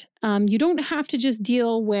that you don't have to just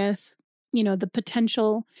deal with, the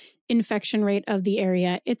potential infection rate of the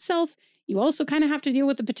area itself. You also kind of have to deal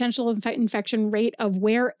with the potential infection rate of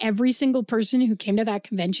where every single person who came to that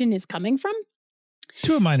convention is coming from.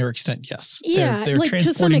 To a minor extent, yes. Yeah, they're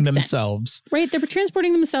transporting themselves. Right, they're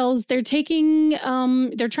transporting themselves. They're taking,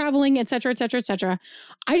 they're traveling, et cetera, et cetera, et cetera.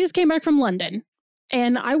 I just came back from London,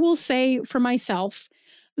 and I will say for myself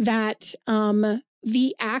that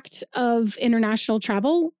the act of international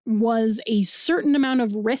travel was a certain amount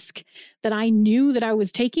of risk that I knew that I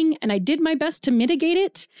was taking, and I did my best to mitigate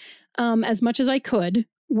it as much as I could,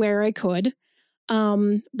 where I could.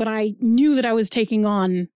 But I knew that I was taking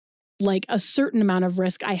on a certain amount of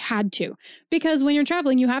risk. I had to, because when you're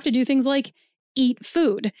traveling, you have to do things like eat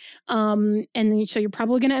food. And so you're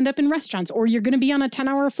probably going to end up in restaurants, or you're going to be on a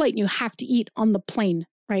 10-hour flight and you have to eat on the plane,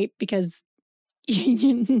 right? Because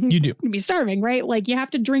you do. You'd be starving, right? You have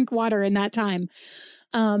to drink water in that time,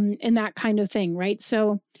 and that kind of thing, right?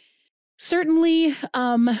 So certainly,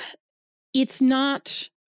 it's not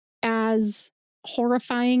as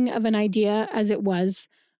horrifying of an idea as it was.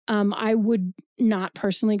 I would not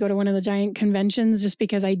personally go to one of the giant conventions, just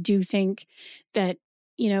because I do think that,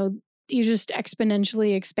 you're just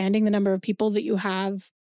exponentially expanding the number of people that you have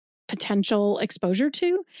potential exposure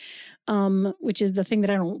to, which is the thing that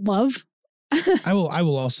I don't love. I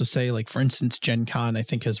will also say, for instance, Gen Con, I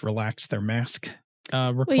think, has relaxed their mask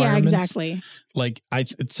requirements. Well, yeah, exactly.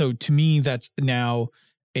 So to me, that's now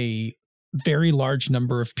a very large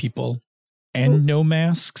number of people and no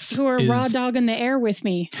masks who are raw dog in the air with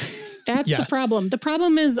me. That's yes. the problem. The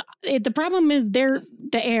problem is they're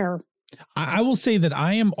the air. I will say that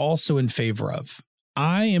I am also in favor of,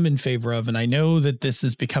 and I know that this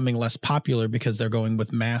is becoming less popular because they're going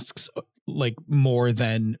with masks like more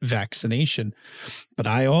than vaccination. But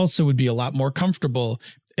I also would be a lot more comfortable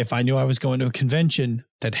if I knew I was going to a convention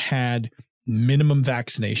that had minimum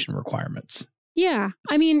vaccination requirements. Yeah.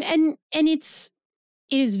 I mean, and it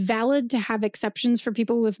is valid to have exceptions for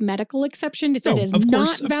people with medical exceptions. It is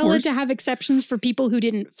not valid to have exceptions for people who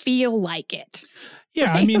didn't feel like it.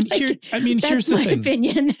 Yeah, right? I mean, here's the thing.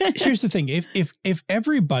 Opinion. Here's the thing. If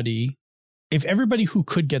everybody who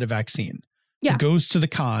could get a vaccine goes to the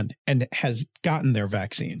con and has gotten their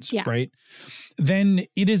vaccines, right? Then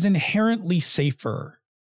it is inherently safer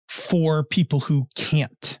for people who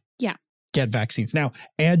can't get vaccines. Now,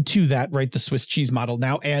 add to that, right, the Swiss cheese model.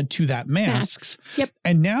 Now add to that masks. Yep.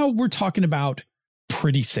 And now we're talking about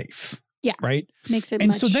pretty safe. Yeah. Right? Makes it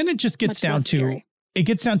and so then it just gets down to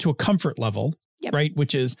a comfort level, right?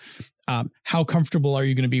 Which is how comfortable are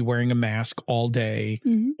you going to be wearing a mask all day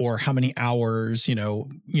or how many hours,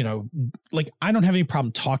 like I don't have any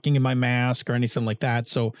problem talking in my mask or anything like that.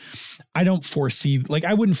 So I wouldn't foresee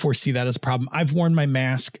that as a problem. I've worn my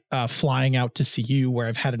mask flying out to see you where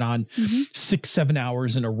I've had it on 6-7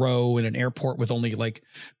 hours in a row in an airport with only like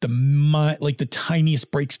the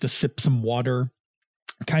tiniest breaks to sip some water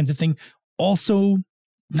kinds of thing. Also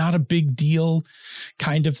not a big deal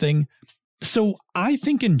kind of thing. So I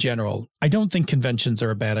think in general, I don't think conventions are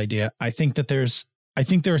a bad idea. I think there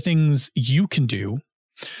are things you can do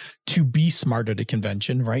to be smart at a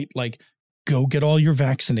convention, right? Like go get all your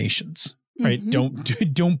vaccinations, right?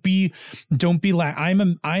 Don't be I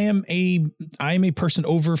am a person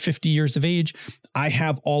over 50 years of age. I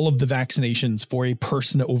have all of the vaccinations for a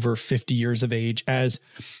person over 50 years of age as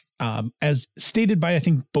stated by, I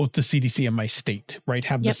think, both the CDC and my state, right,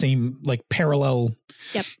 have the same like parallel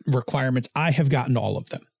requirements. I have gotten all of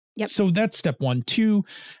them. So that's step 1. 2,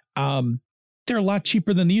 they're a lot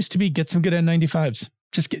cheaper than they used to be. Get some good N95s.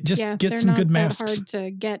 Just get some good masks. They're not hard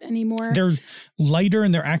to get anymore. They're lighter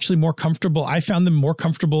and they're actually more comfortable. I found them more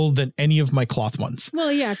comfortable than any of my cloth ones.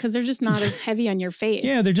 Well, yeah, because they're just not as heavy on your face.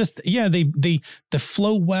 Yeah, they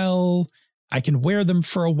flow well. I can wear them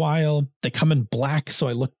for a while. They come in black, so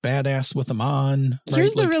I look badass with them on. Right?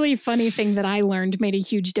 Here's the really funny thing that I learned made a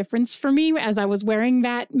huge difference for me as I was wearing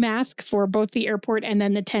that mask for both the airport and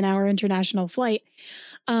then the 10-hour international flight.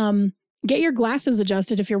 Get your glasses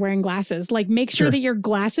adjusted if you're wearing glasses. Like make sure that your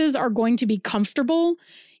glasses are going to be comfortable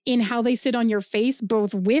in how they sit on your face,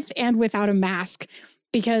 both with and without a mask.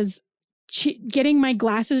 Because getting my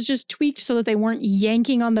glasses just tweaked so that they weren't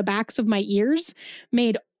yanking on the backs of my ears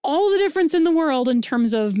made all the difference in the world in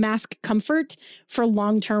terms of mask comfort for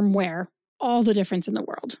long-term wear. All the difference in the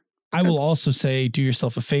world. I will also say, do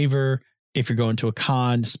yourself a favor. If you're going to a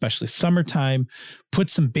con, especially summertime, put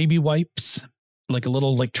some baby wipes, like a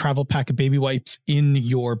little travel pack of baby wipes in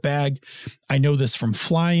your bag. I know this from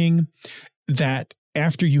flying that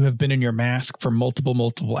after you have been in your mask for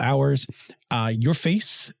multiple hours, your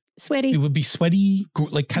face sweaty. It would be sweaty,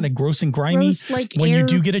 like kind of gross and grimy. Gross, like when you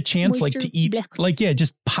do get a chance, moisture, like to eat,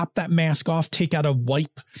 just pop that mask off, take out a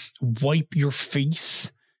wipe your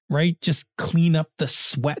face, right? Just clean up the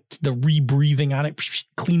sweat, the rebreathing on it,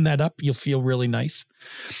 clean that up. You'll feel really nice.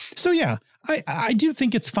 So yeah, I do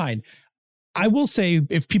think it's fine. I will say,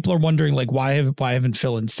 if people are wondering, like, why haven't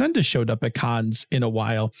Phil and Senda showed up at cons in a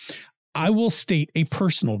while, I will state a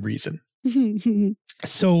personal reason.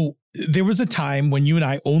 So there was a time when you and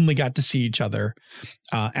I only got to see each other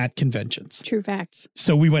at conventions. True facts.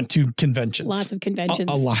 So we went to conventions. Lots of conventions.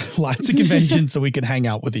 Lots of conventions so we could hang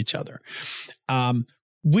out with each other.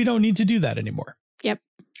 We don't need to do that anymore. Yep.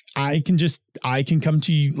 I can come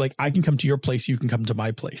to you, like I can come to your place, you can come to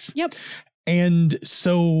my place. Yep. And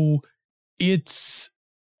so it's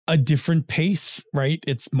a different pace, right?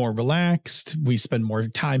 It's more relaxed. We spend more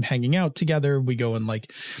time hanging out together. We go and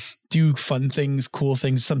like do fun things, cool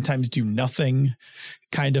things, sometimes do nothing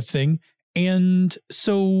kind of thing. And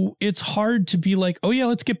so it's hard to be like, oh yeah,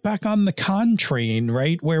 let's get back on the con train,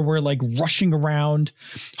 right? Where we're like rushing around,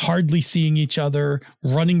 hardly seeing each other,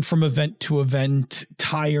 running from event to event,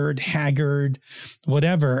 tired, haggard,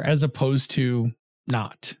 whatever, as opposed to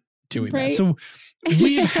not doing that. So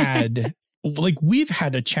we've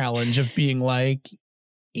had a challenge of being like,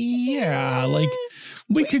 yeah, like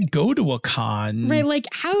we could go to a con. Right. Like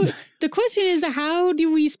the question is, how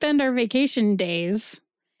do we spend our vacation days?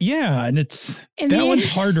 Yeah, and that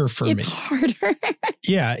one's harder for me. It's harder.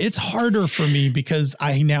 Yeah, it's harder for me because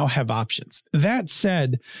I now have options. That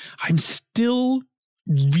said, I'm still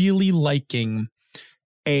really liking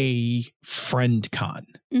a friend con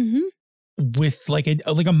with like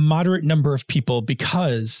a moderate number of people,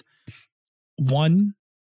 because one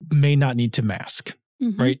may not need to mask.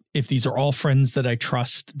 Right. If these are all friends that I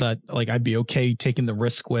trust, that like I'd be okay taking the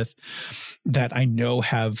risk with, that I know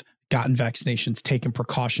have gotten vaccinations, taken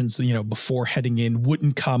precautions, before heading in,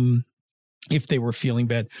 wouldn't come if they were feeling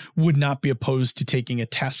bad, would not be opposed to taking a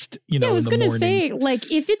test, I was going to say,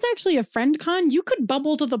 like, if it's actually a friend con, you could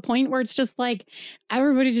bubble to the point where it's just like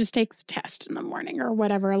everybody just takes a test in the morning or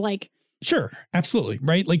whatever. Like, sure, absolutely.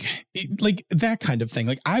 Right. Like that kind of thing.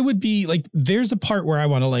 Like I would be like, there's a part where I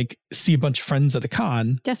want to like see a bunch of friends at a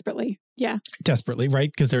con. Desperately. Yeah. Desperately.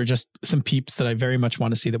 Right. Because there are just some peeps that I very much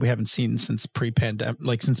want to see that we haven't seen since pre-pandemic,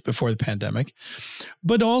 like since before the pandemic.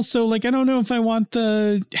 But also like, I don't know if I want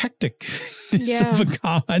the hecticness of a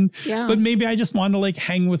con, but maybe I just want to like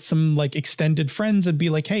hang with some like extended friends and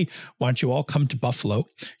be like, hey, why don't you all come to Buffalo,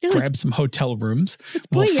 grab some hotel rooms,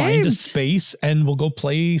 we'll find a space and we'll go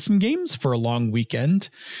play some games for a long weekend.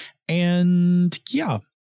 And yeah,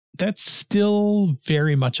 that's still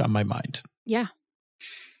very much on my mind. Yeah.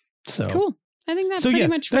 So cool. I think that's pretty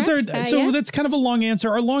much wraps that's kind of a long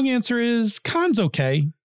answer. Our long answer is con's okay.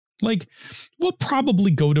 Like we'll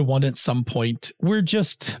probably go to one at some point. We're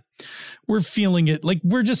feeling it. Like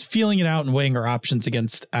we're just feeling it out and weighing our options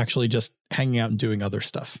against actually just hanging out and doing other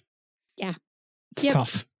stuff. Yeah. It's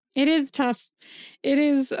tough. It is tough. It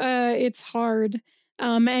is, it's hard.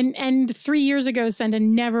 And 3 years ago, Senda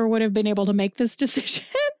never would have been able to make this decision.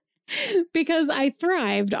 Because I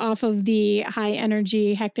thrived off of the high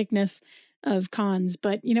energy hecticness of cons.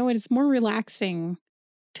 But you know what? It's more relaxing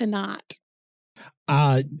to not.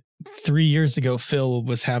 3 years ago, Phil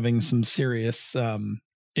was having some serious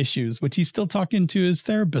issues, which he's still talking to his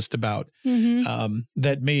therapist about,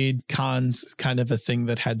 that made cons kind of a thing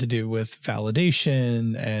that had to do with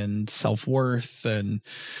validation and self-worth and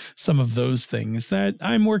some of those things that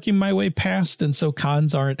I'm working my way past. And so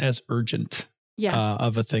cons aren't as urgent.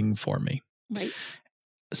 Of a thing for me. Right.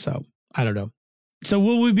 So I don't know. So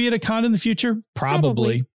will we be at a con in the future?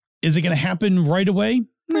 Probably. Is it going to happen right away?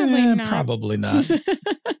 Probably not. Probably not.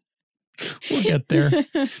 We'll get there.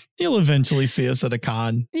 You'll eventually see us at a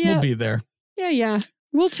con. Yeah. We'll be there. Yeah.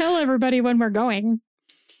 We'll tell everybody when we're going.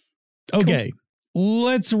 Okay. Cool.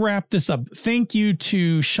 Let's wrap this up. Thank you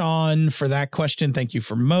to Sean for that question. Thank you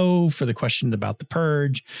for Mo for the question about the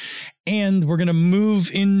purge. And we're going to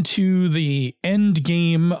move into the end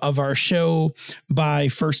game of our show by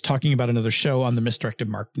first talking about another show on the Misdirected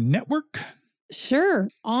Mark Network. Sure.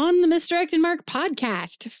 On the Misdirected Mark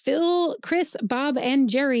podcast, Phil, Chris, Bob, and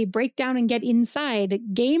Jerry break down and get inside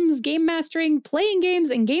games, game mastering, playing games,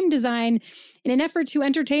 and game design in an effort to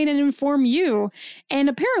entertain and inform you, and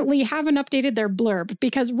apparently haven't updated their blurb,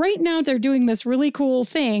 because right now they're doing this really cool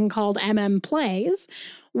thing called MM Plays,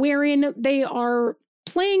 wherein they are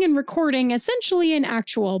playing and recording essentially an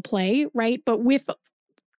actual play, right? But with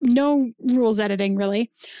no rules editing, really.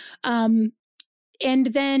 And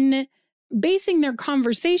then basing their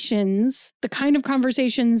conversations, the kind of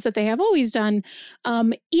conversations that they have always done,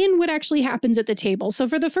 in what actually happens at the table. So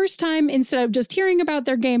for the first time, instead of just hearing about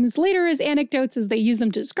their games later as anecdotes as they use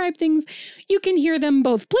them to describe things, you can hear them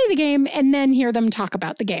both play the game and then hear them talk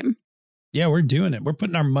about the game. Yeah, we're doing it. We're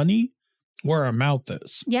putting our money where our mouth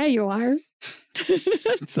is. Yeah, you are.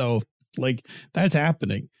 So, like, that's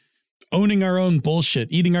happening. Owning our own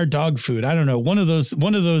bullshit, eating our dog food. I don't know. One of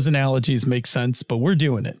those analogies makes sense, but we're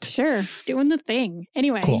doing it. Sure. Doing the thing.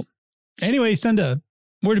 Anyway. Cool. Anyway, Senda,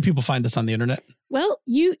 where do people find us on the internet? Well,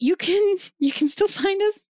 you can still find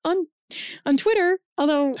us on Twitter,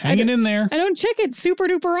 although hanging in there. I don't check it super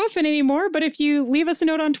duper often anymore, but if you leave us a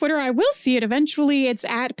note on Twitter, I will see it eventually. It's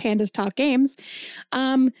at Pandas Talk Games.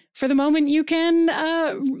 For the moment, you can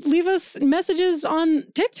leave us messages on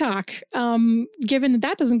TikTok, given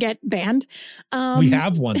that doesn't get banned. We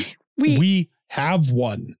have one. We have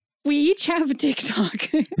one. We each have a TikTok.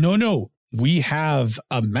 No. We have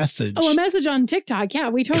a message. Oh, a message on TikTok. Yeah,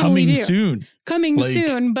 we totally do. Coming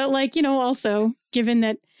soon. But also, given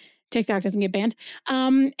that TikTok doesn't get banned.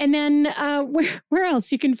 And then where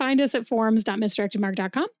else? You can find us at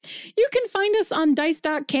forums.misdirectedmark.com. You can find us on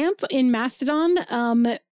dice.camp in Mastodon,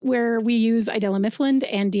 where we use Idella Mifflin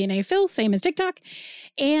and DNA Phil, same as TikTok.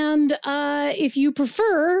 And if you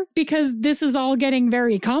prefer, because this is all getting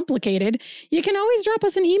very complicated, you can always drop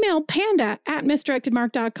us an email,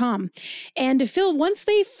 panda@misdirectedmark.com. And Phil, once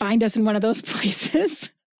they find us in one of those places,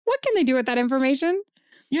 what can they do with that information?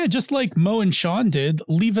 Yeah, just like Mo and Sean did,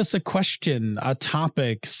 leave us a question, a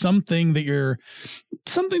topic, something that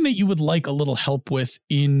you would like a little help with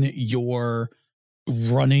in your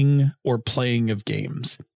running or playing of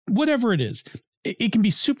games. Whatever it is. It can be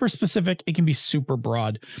super specific, it can be super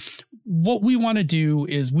broad. What we want to do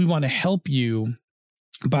is we want to help you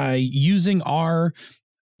by using our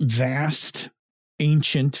vast,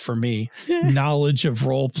 ancient for me, knowledge of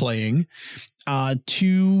role playing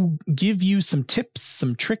to give you some tips,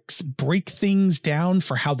 some tricks, break things down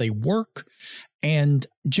for how they work, and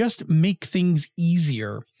just make things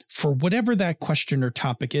easier for whatever that question or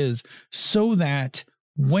topic is, so that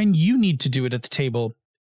when you need to do it at the table,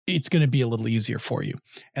 it's going to be a little easier for you.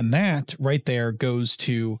 And that right there goes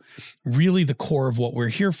to really the core of what we're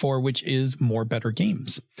here for, which is more better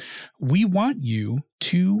games. We want you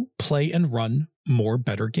to play and run more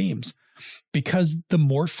better games, because the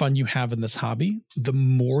more fun you have in this hobby, the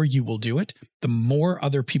more you will do it, the more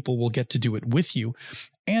other people will get to do it with you,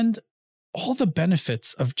 and all the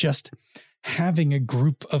benefits of just having a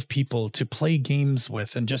group of people to play games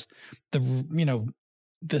with, and just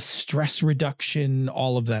the stress reduction,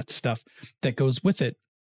 all of that stuff that goes with it.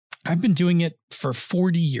 I've been doing it for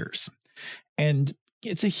 40 years, and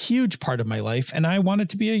it's a huge part of my life. And I want it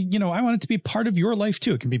to be I want it to be part of your life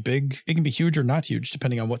too. It can be big, it can be huge or not huge,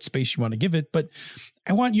 depending on what space you want to give it. But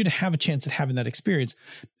I want you to have a chance at having that experience.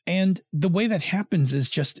 And the way that happens is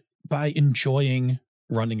just by enjoying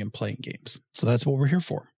running and playing games. So that's what we're here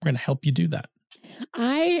for. We're going to help you do that.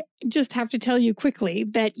 I just have to tell you quickly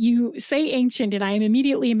that you say ancient, and I am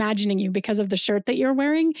immediately imagining you, because of the shirt that you're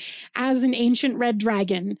wearing, as an ancient red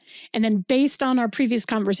dragon. And then based on our previous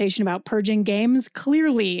conversation about purging games,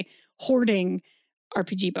 clearly hoarding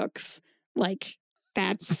RPG books. Like,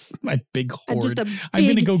 that's my big hoard. Just I'm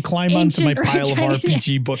going to go climb onto my pile of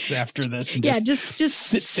RPG yeah. books after this and just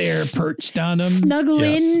sit there perched on them. Snuggle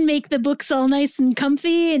in, make the books all nice and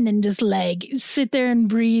comfy, and then just like sit there and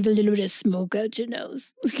breathe a little bit of smoke out your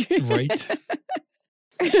nose. Right.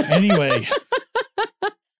 Anyway,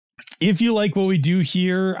 if you like what we do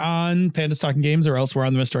here on Pandas Talking Games or elsewhere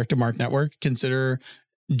on the Misdirected Mark Network, consider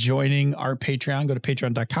joining our Patreon. Go to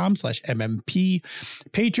patreon.com/MMP.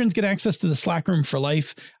 Patrons get access to the Slack room for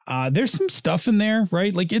life. There's some stuff in there,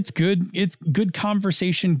 right? Like, it's good. It's good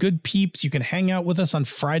conversation, good peeps. You can hang out with us on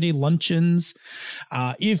Friday luncheons.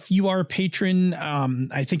 If you are a patron,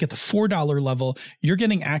 I think at the $4 level, you're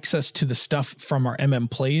getting access to the stuff from our MM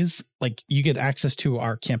Plays. Like, you get access to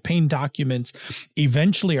our campaign documents,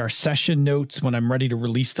 eventually our session notes when I'm ready to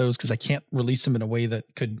release those, because I can't release them in a way that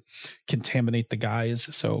could contaminate the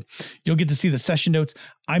guys. So you'll get to see the session notes.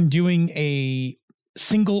 I'm doing a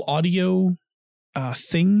single audio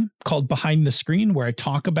thing called Behind the Screen, where I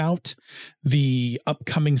talk about the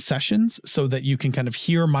upcoming sessions so that you can kind of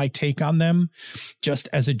hear my take on them just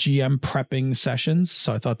as a GM prepping sessions.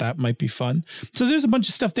 So I thought that might be fun. So there's a bunch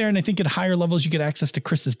of stuff there. And I think at higher levels, you get access to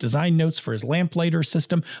Chris's design notes for his lamplighter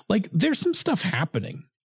system. Like, there's some stuff happening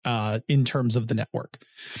in terms of the network.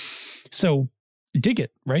 So dig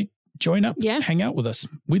it, right? Join up, hang out with us.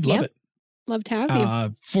 We'd love it. Love to have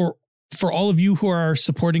you. For all of you who are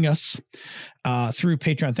supporting us through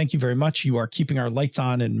Patreon, thank you very much. You are keeping our lights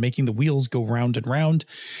on and making the wheels go round and round.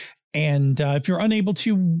 And if you're unable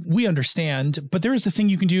to, we understand. But there is a thing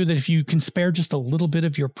you can do that if you can spare just a little bit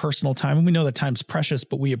of your personal time, and we know that time's precious,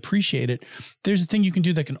 but we appreciate it. There's a thing you can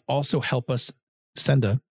do that can also help us.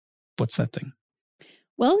 Senda, what's that thing?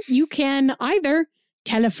 Well, you can either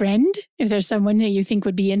tell a friend if there's someone that you think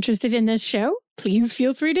would be interested in this show. Please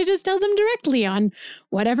feel free to just tell them directly on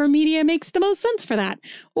whatever media makes the most sense for that.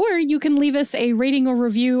 Or you can leave us a rating or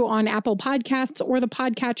review on Apple Podcasts or the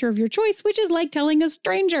podcatcher of your choice, which is like telling a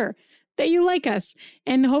stranger that you like us,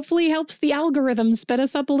 and hopefully helps the algorithm spit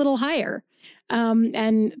us up a little higher.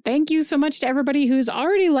 And thank you so much to everybody who's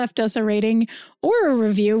already left us a rating or a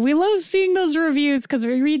review. We love seeing those reviews because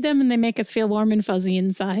we read them and they make us feel warm and fuzzy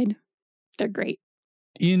inside. They're great.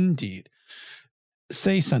 Indeed.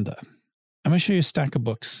 Say, Senda, I'm going to show you a stack of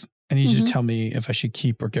books. I need you to tell me if I should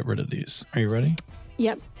keep or get rid of these. Are you ready?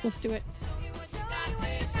 Yep. Let's do it.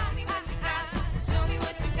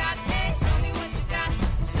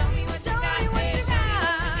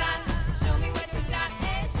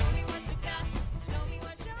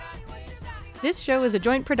 This show is a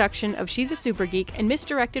joint production of She's a Super Geek and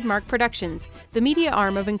Misdirected Mark Productions, the media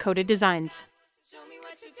arm of Encoded Designs. Show me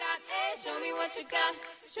what you got, eh? Show me what you got.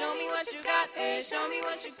 Show me what you got, eh? Show me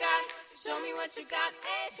what you got. Show me what you got,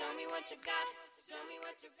 eh? Show me what you got. Show me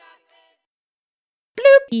what you got, eh?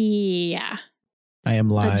 Bloop. Yeah. I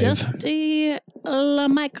am live. Adjust the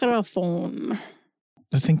microphone.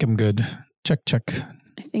 I think I'm good. Check.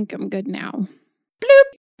 I think I'm good now.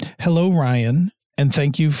 Hello, Ryan. And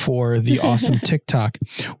thank you for the awesome TikTok.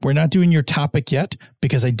 We're not doing your topic yet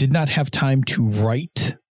because I did not have time to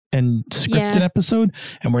write and script an episode.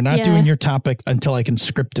 And we're not doing your topic until I can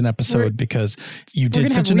script an episode because you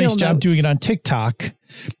did such a nice job doing it on TikTok.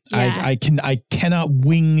 I cannot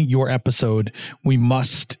wing your episode. We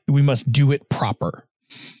must do it proper.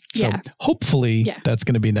 So hopefully that's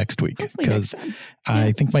going to be next week because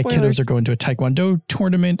I think my kiddos are going to a Taekwondo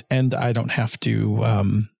tournament and I don't have to,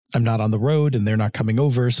 I'm not on the road and they're not coming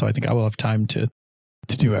over. So I think I will have time to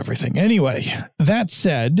do everything. Anyway, that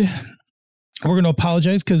said, we're going to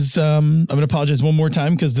apologize because I'm going to apologize one more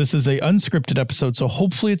time because this is a unscripted episode. So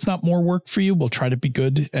hopefully it's not more work for you. We'll try to be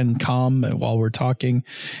good and calm while we're talking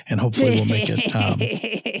and hopefully we'll make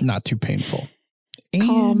it not too painful.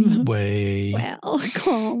 Calm. Anyway. Well,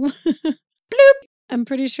 calm. Bloop. I'm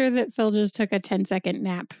pretty sure that Phil just took a 10-second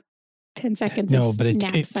nap. 10 seconds No, of but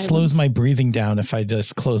it slows my breathing down if I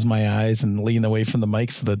just close my eyes and lean away from the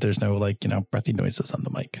mic so that there's no breathy noises on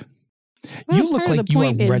the mic. Well, you look like you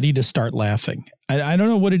are ready to start laughing. I don't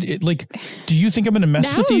know what it like. Do you think I'm going to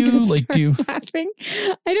mess with you? Like, do you laughing?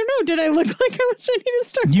 I don't know. Did I look like I was ready to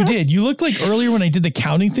start? You did. You looked like earlier when I did the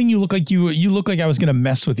counting thing. You look like you look like I was going to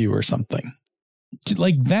mess with you or something.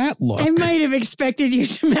 Like that look. I might have expected you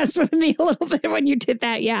to mess with me a little bit when you did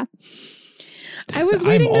that. Yeah. I was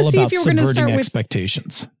waiting to see if you were going to start with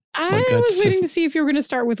expectations. I was waiting to see if you were going to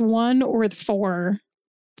start with 1 or with 4.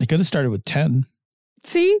 I could have started with 10.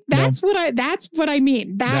 See, that's what I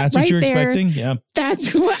mean. That's right what you're there, expecting. Yeah.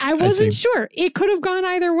 That's what I wasn't sure. It could have gone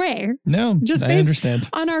either way. No, just I understand.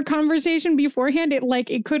 On our conversation beforehand,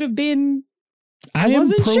 it could have been. I am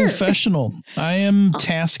professional. Sure. I am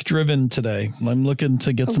task driven today. I'm looking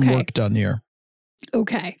to get some work done here.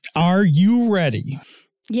 Okay. Are you ready?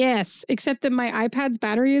 Yes, except that my iPad's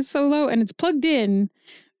battery is so low and it's plugged in,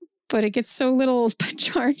 but it gets so little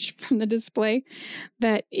charge from the display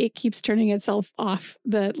that it keeps turning itself off.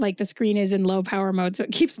 The screen is in low power mode, so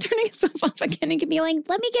it keeps turning itself off again and can be like,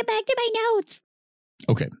 let me get back to my notes.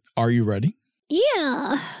 Okay. Are you ready?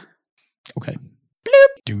 Yeah. Okay.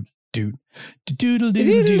 Bloop. Do.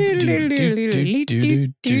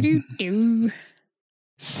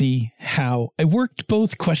 See how I worked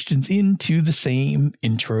both questions into the same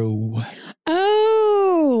intro.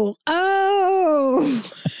 Oh.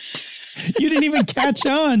 You didn't even catch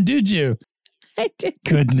on, did you? I did.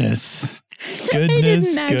 Goodness.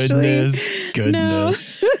 No.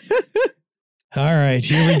 All right,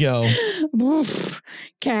 here we go.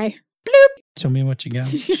 Okay. Bloop. Show me what you got.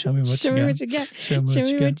 Show me what you got. Show me what you got. Show me what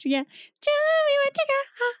you got. Tell me what you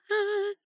got.